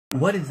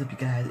What is up, you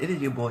guys? It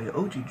is your boy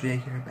OGJ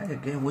here, back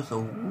again with the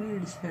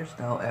weirdest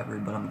hairstyle ever,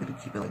 but I'm gonna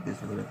keep it like this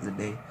for the rest of the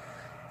day.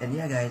 And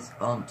yeah, guys,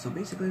 so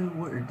basically,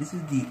 this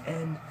is the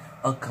end,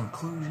 a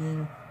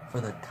conclusion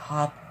for the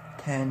top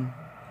 10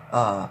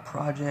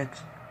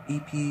 projects,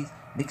 EPs,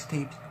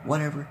 mixtapes,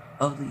 whatever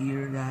of the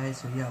year, guys.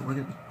 So yeah, we're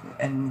gonna be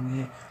ending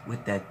it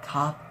with the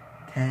top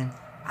 10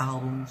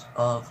 albums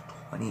of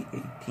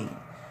 2018.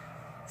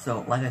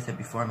 So, like I said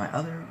before in my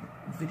other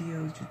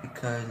videos, just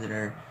because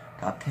they're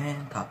top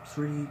 10, top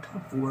 3,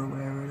 top 4,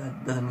 whatever,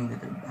 that doesn't mean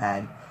that they're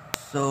bad.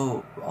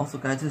 So, also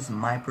guys, this is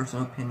my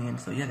personal opinion,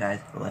 so yeah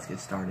guys, let's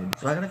get started.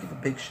 So I gotta give a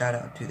big shout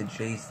out to the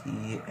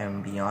Jay-Z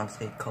and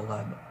Beyonce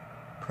collab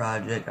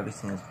project,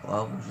 Everything Is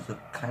Love, which is a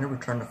kind of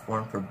return to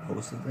form for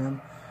both of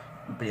them.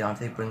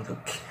 Beyonce brings a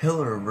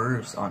killer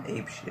verse on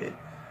Ape Shit,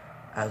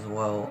 as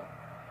well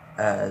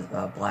as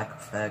Black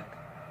Effect.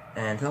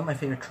 And two of my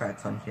favorite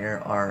tracks on here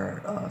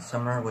are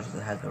Summer, which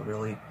has a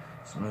really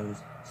smooth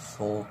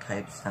soul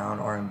type sound,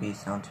 R&B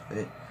sound to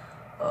it,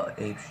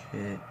 Ape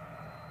Shit,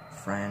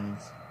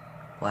 Friends,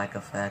 Black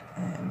Effect,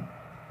 and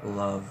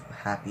Love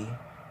Happy,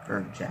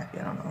 or Jackie,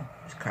 I don't know,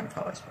 it's kind of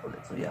how I spelled it,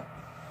 so yeah.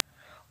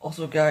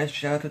 Also guys,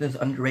 shout out to this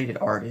underrated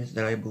artist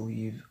that I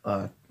believe,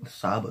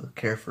 Saba,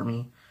 Care For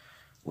Me,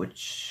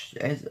 which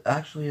is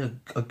actually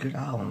a good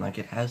album. Like,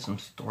 it has some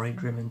story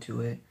driven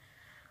to it.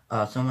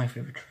 Some of my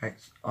favorite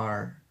tracks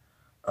are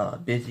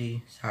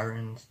Busy,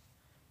 Sirens,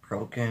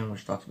 Broken,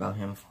 which talks about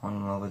him falling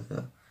in love with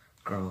the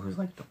girl who's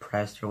like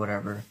depressed or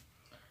whatever.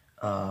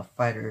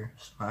 Fighter,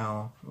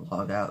 Smile,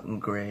 Log Out,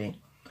 and Gray.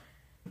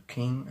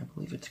 King, I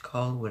believe it's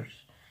called,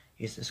 which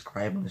he's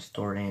describing the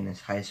story in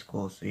his high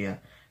school. So yeah,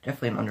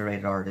 definitely an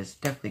underrated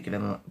artist. Definitely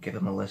give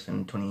him a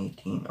listen in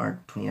 2018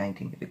 or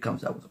 2019 if it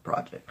comes out with a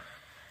project.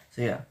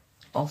 So yeah.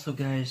 Also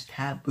guys,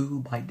 Taboo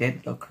by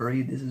Denzel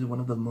Curry. This is one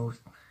of the most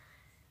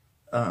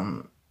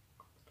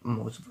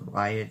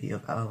variety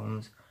of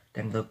albums.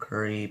 Denzel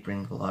Curry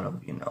brings a lot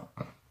of,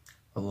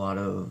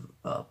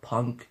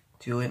 punk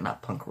to it,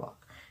 not punk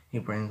rock. He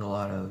brings a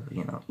lot of,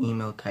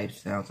 emo type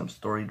sounds, some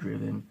story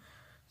driven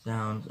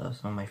sounds.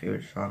 Some of my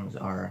favorite songs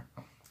are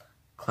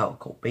Clout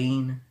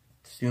Cobain,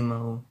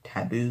 Sumo,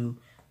 Taboo,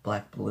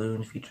 Black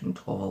Balloons featuring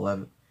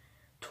 12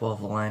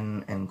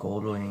 Len and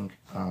Goldwing,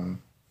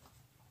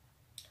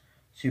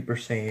 Super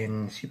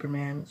Saiyan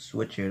Superman,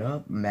 Switch It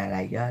Up, Mad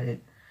I Got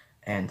It,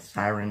 and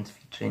Sirens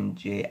featuring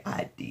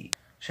J.I.D.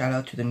 Shout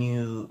out to the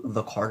new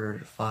The Carter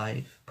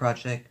 5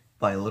 project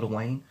by Lil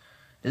Wayne.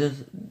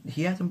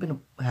 He hasn't put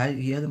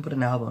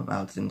an album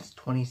out since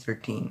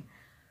 2013,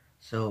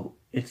 so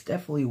it's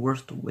definitely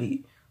worth the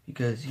wait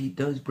because he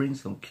does bring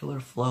some killer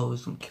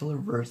flows, some killer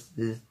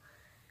verses,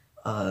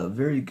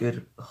 very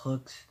good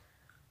hooks.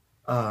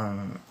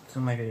 Some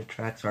of my favorite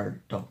tracks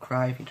are Don't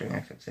Cry featuring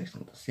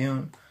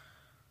XXXTentacion,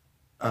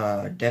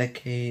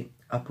 Dedicate,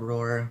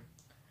 Uproar,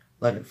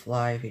 Let It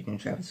Fly featuring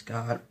Travis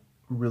Scott,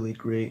 really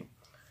great.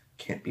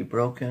 Can't Be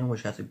Broken,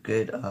 which has a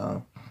good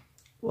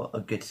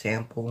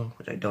sample,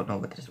 which I don't know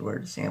what this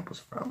word sample's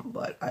from,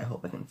 but I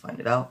hope I can find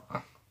it out.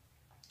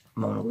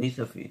 Mona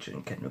Lisa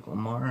featuring Kendrick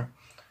Lamar,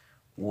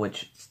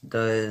 which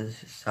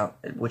is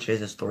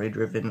a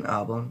story-driven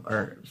album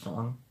or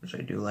song, which I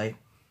do like.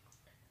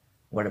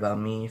 What About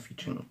Me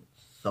featuring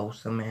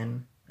Sosa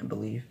Man, I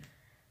believe.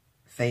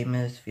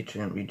 Famous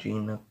featuring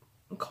Regina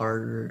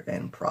Carter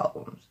and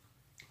Problems.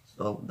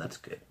 So that's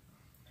good.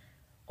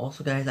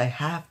 Also, guys, I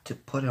have to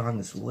put it on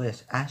this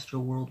list.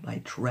 Astroworld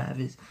by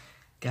Travis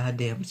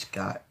goddamn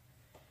Scott.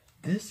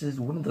 This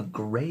is one of the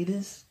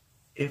greatest,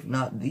 if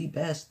not the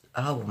best,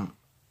 album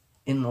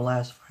in the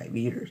last 5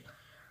 years.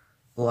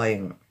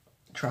 Like,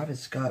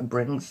 Travis Scott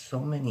brings so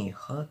many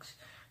hooks,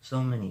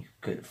 so many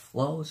good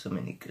flows, so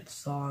many good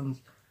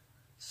songs,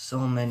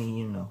 so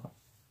many,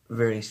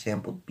 very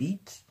sampled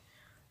beats,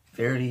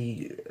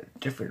 very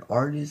different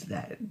artists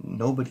that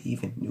nobody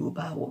even knew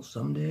about. Well,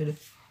 some did.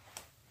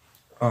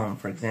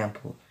 For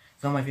example,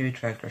 some of my favorite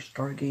tracks are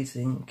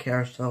Stargazing,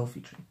 Carousel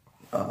featuring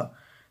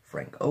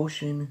Frank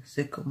Ocean,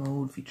 Sicko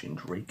Mode featuring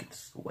Drake and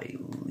Sway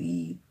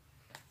Lee,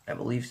 I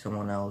believe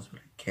someone else, but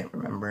I can't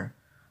remember.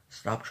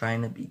 Stop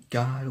Trying to Be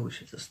God,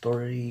 which is a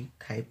story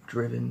type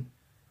driven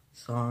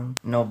song.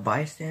 No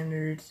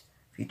Bystanders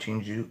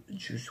featuring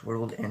Juice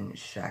WRLD and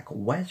Shaq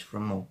West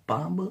from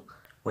Obama.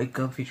 Wake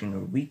Up featuring The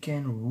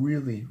Weeknd,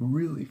 really,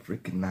 really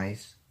freaking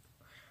nice.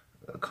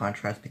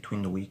 Contrast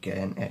between The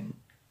Weeknd and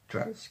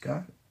Travis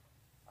Scott.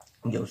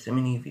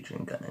 Yosemite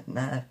featuring Gunna and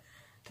Nav.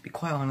 To be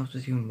quite honest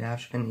with you,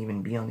 Nav shouldn't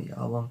even be on the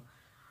album.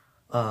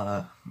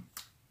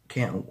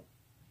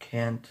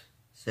 Can't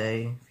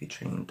Say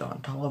featuring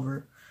Don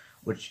Toliver,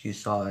 which you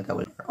saw that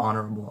was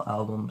honorable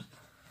albums.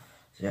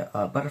 So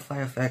yeah,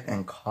 Butterfly Effect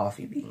and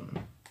Coffee Bean.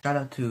 Shout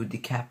out to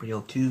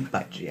DiCaprio 2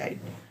 by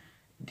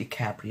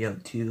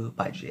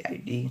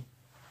J.I.D.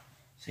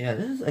 So yeah,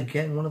 this is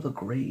again one of the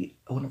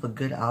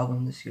good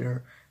albums this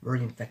year.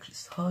 Very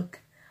infectious hook,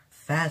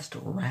 fast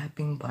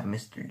rapping by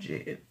Mr.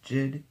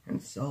 Jid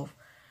himself.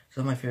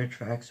 Some of my favorite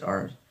tracks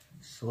are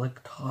Slick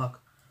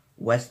Talk,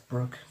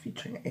 Westbrook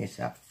featuring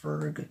ASAP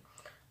Ferg,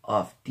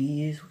 Off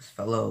D's with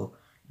fellow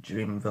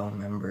Dreamville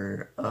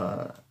member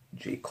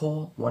J.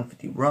 Cole,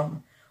 150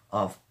 Rum,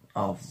 off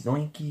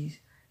Zoinkies,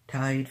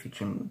 Tide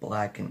featuring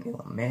Black and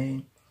Ella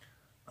May,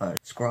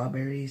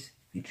 Strawberries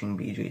featuring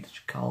BJ the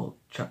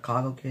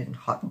Chicago Kid, and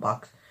Hot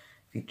Box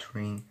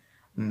featuring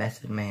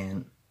Method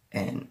Man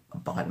and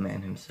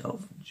Bodman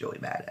himself, Joey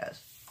Badass,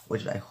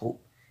 which I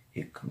hope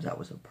he comes out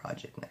with a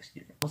project next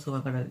year. Also, I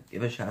gotta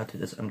give a shout out to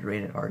this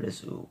underrated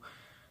artist who,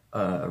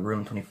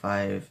 Room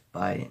 25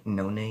 by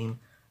No Name,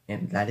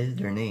 and that is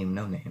their name,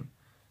 No Name.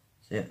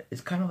 So yeah,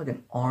 it's kind of like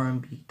an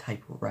R&B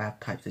type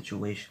rap type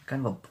situation,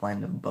 kind of a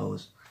blend of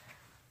both.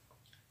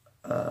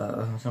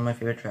 Some of my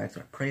favorite tracks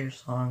are Prayer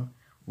Song,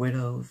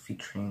 Widow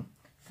featuring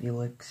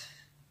Felix,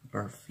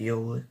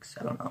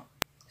 I don't know.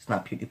 It's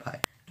not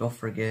PewDiePie. Don't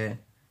Forget,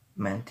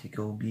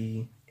 Mantico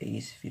B,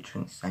 Ace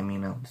featuring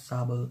Simina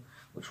Saba,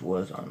 which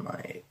was on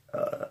my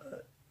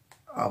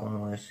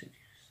album list, if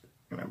you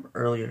remember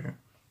earlier.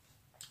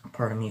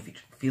 Part of Me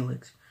featuring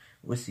Felix,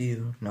 With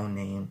You, No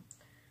Name,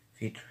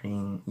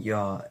 featuring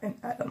Yaw and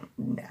Adam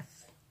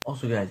Ness.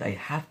 Also guys, I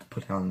have to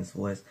put on this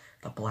list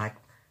the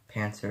Black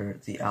Panther,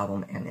 the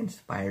album, and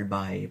Inspired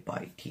by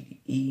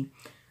TDE.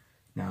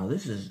 Now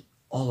this is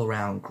all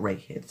around great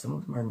hits. Some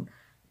of them are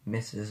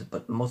misses,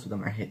 but most of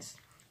them are hits.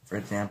 For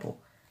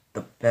example,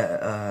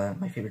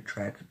 my favorite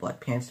track, Black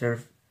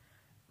Panther,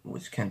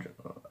 was Kendrick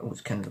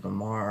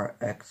Lamar.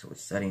 X was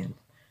Seti and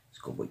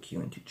Schoolboy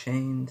Q and 2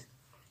 Chainz.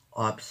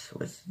 Ops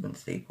was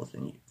Vince Staples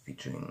and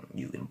featuring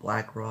You and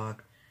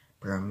Blackrock.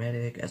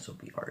 Paramedic,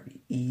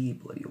 SOB/RBE,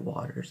 Bloody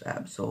Waters,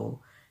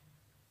 Ab-Soul,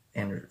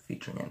 and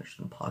featuring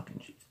Anderson .Paak and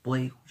James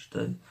Blake, which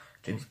does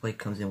James Blake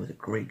comes in with a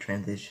great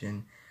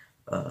transition.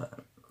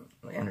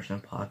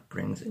 Anderson .Paak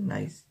brings a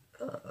nice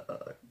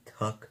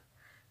tuck,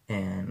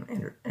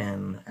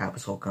 and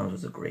Ab-Soul comes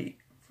with a great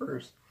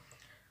verse.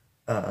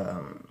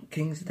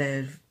 King's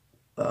Dead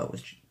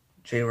was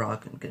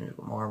J-Rock and Kendrick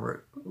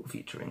Lamar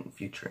featuring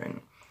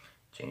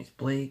James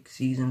Blake.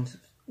 Seasons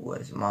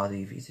was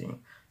Mozzie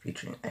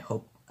featuring I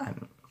hope,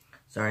 I'm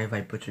sorry if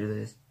I butcher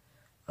this,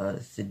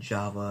 Sid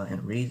Java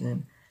and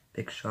Reason.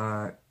 Big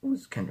Shot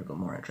was Kendrick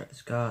Lamar and Travis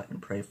Scott,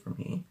 and Pray For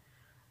Me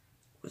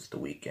was The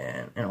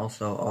Weeknd, and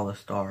also All the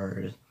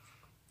Stars.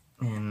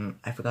 And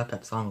I forgot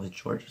that song was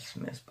Georgia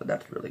Smith, but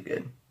that's really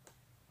good.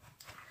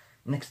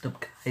 Next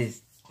up,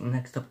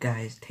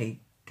 guys,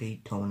 Take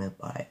Daytona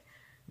by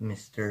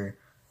Mr.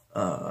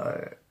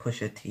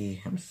 Pusha T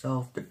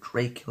himself, the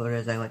Drake Killer,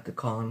 as I like to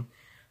call him.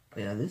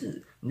 But yeah, this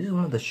is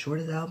one of the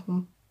shortest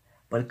albums,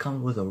 but it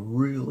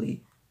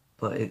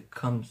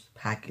comes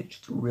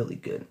packaged really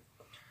good.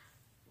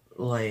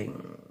 Like,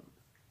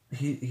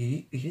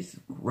 his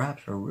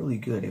raps are really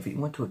good. If he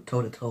went to a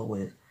toe-to-toe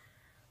with,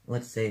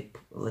 let's say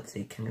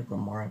Kendrick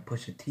Lamar and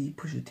Pusha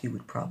T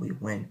would probably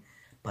win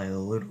by a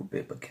little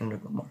bit, but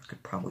Kendrick Lamar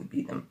could probably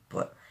beat him,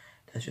 but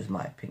that's just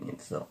my opinion.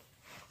 So,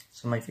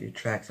 some of my favorite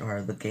tracks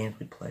are The Games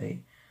We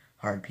Play,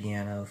 Hard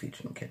Piano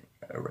featuring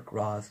Rick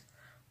Ross,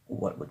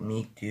 What Would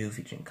Meek Do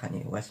featuring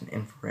Kanye West, and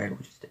Infrared,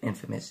 which is the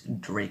infamous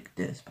Drake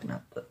diss, but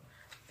not the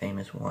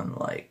famous one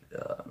like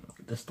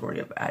The Story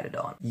of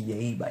Adidon.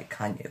 Yay by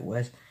Kanye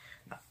West.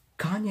 Now,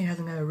 Kanye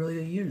hasn't had a really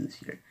good year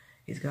this year.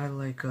 He's got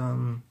like,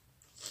 how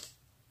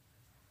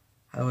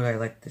would I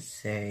like to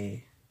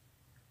say,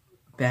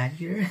 bad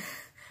year?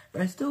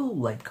 But I still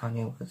like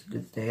Kanye West to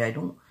this day. I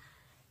don't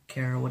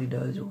care what he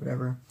does or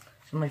whatever.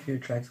 Some of my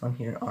favorite tracks on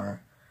here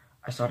are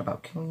I Thought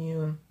About Killing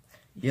You,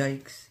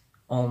 Yikes,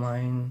 All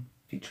Mine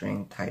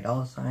featuring Ty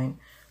Dolla $ign,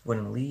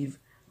 Wouldn't Leave,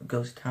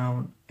 Ghost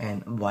Town,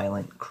 and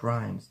Violent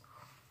Crimes.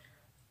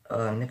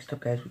 Next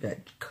up, guys, we got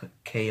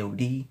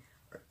KOD,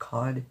 or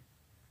COD,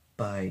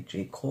 by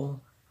J.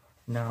 Cole.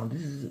 Now,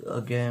 this is,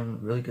 again,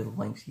 really good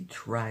lengthy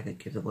track. It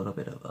gives a little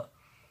bit of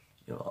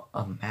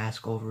a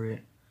mask over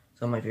it.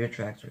 Some of my favorite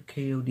tracks are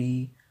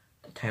KOD,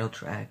 the title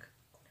track,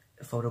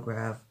 The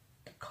Photograph,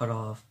 The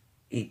Cutoff,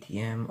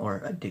 ATM,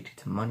 or Addicted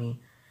to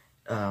Money,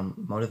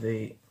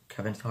 Motivate,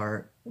 Kevin's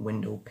Heart,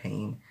 Window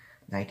Pane,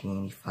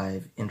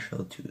 1985,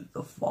 Intro to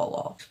The Fall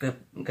Off.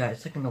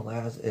 Guys, second to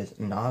last is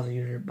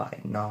Nausea by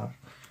Nas.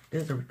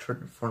 This is a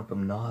return form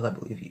from Nas. I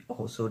believe he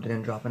also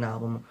didn't drop an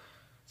album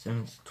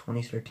since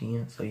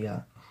 2013, so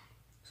yeah.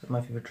 Some of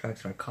my favorite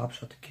tracks are Cop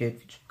Shot the Kid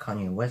featuring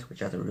Kanye West,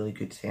 which has a really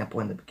good sample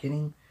in the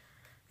beginning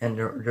and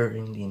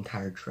during the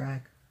entire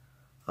track.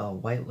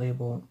 White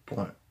Label,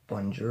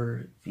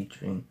 Bonjour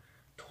featuring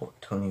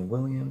Tony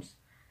Williams.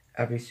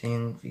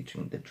 Everything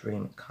featuring The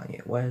Dream and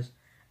Kanye West.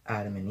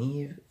 Adam and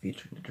Eve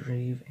featuring The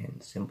Dream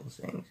and Simple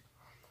Things.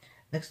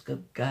 Next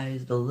up,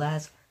 guys, the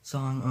last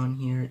song on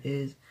here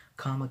is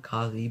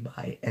Kamikaze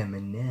by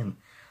Eminem.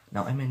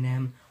 Now,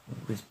 Eminem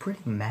was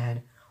pretty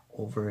mad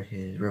over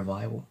his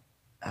Revival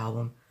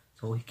album,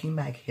 so he came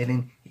back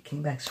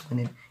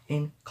swinging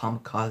in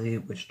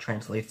Kamikaze, which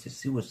translates to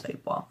Suicide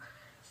Bomb.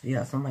 So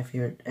yeah, some of my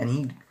favorite, and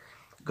he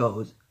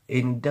goes,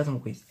 and he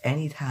doesn't waste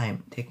any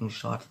time taking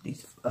shots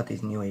at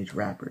these new age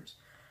rappers.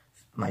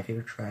 My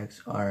favorite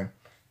tracks are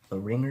The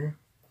Ringer,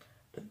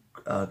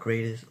 The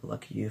Greatest,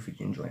 Lucky You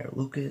featuring Joyner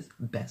Lucas,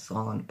 best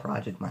song on the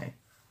project, my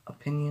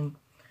opinion,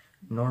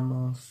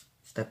 Normal,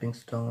 Stepping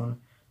Stone,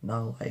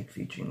 Not Like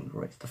featuring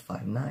Royce the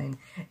 5'9",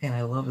 and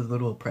I love his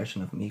little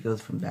impression of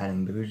Migos from Bad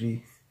and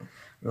Bougie,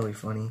 really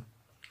funny.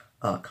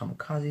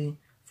 Kamikaze,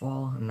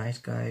 Fall, Nice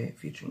Guy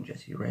featuring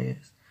Jessie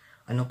Reyes.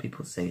 I know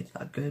people say it's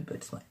not good, but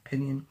it's my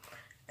opinion.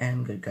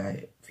 And Good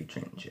Guy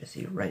featuring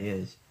Jessie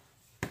Reyes.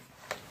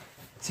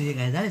 So yeah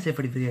guys, that is it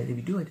for the video. If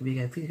you do like the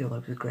video, guys, please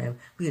like, subscribe,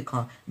 please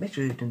comment, make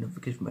sure you turn the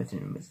notification button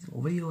to miss this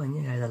video. And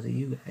yeah guys, I'll see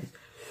you guys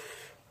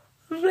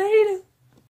later.